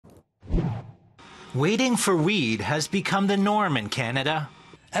Waiting for weed has become the norm in Canada.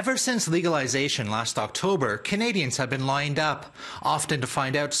 Ever since legalization last October, Canadians have been lined up, often to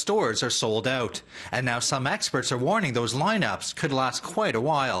find out stores are sold out. And now some experts are warning those lineups could last quite a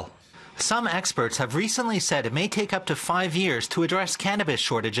while. Some experts have recently said it may take up to 5 years to address cannabis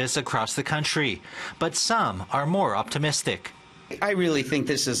shortages across the country, but some are more optimistic. I really think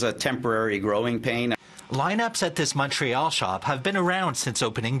this is a temporary growing pain. Lineups at this Montreal shop have been around since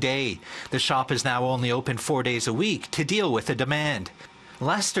opening day. The shop is now only open 4 days a week to deal with the demand.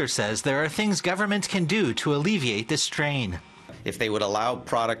 Lester says there are things government can do to alleviate this strain. If they would allow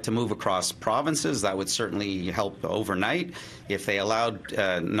product to move across provinces, that would certainly help overnight. If they allowed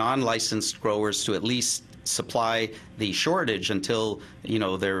non-licensed growers to at least supply the shortage until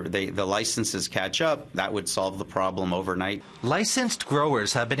the licenses catch up, that would solve the problem overnight. Licensed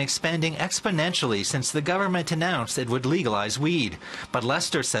growers have been expanding exponentially since the government announced it would legalize weed, but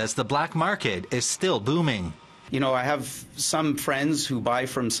Lester says the black market is still booming. I have some friends who buy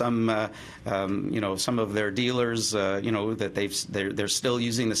from some of their dealers, that they're still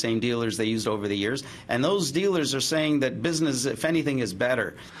using the same dealers they used over the years. And those dealers are saying that business, if anything, is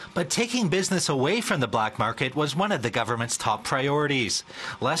better. But taking business away from the black market was one of the government's top priorities.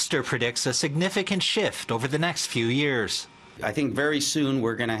 Lester predicts a significant shift over the next few years. I think very soon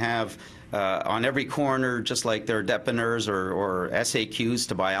we're going to have on every corner, just like there are deponeurs or SAQs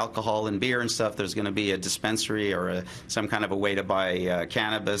to buy alcohol and beer and stuff, there's going to be a dispensary or some kind of a way to buy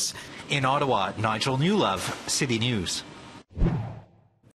cannabis. In Ottawa, Nigel Newlove, City News.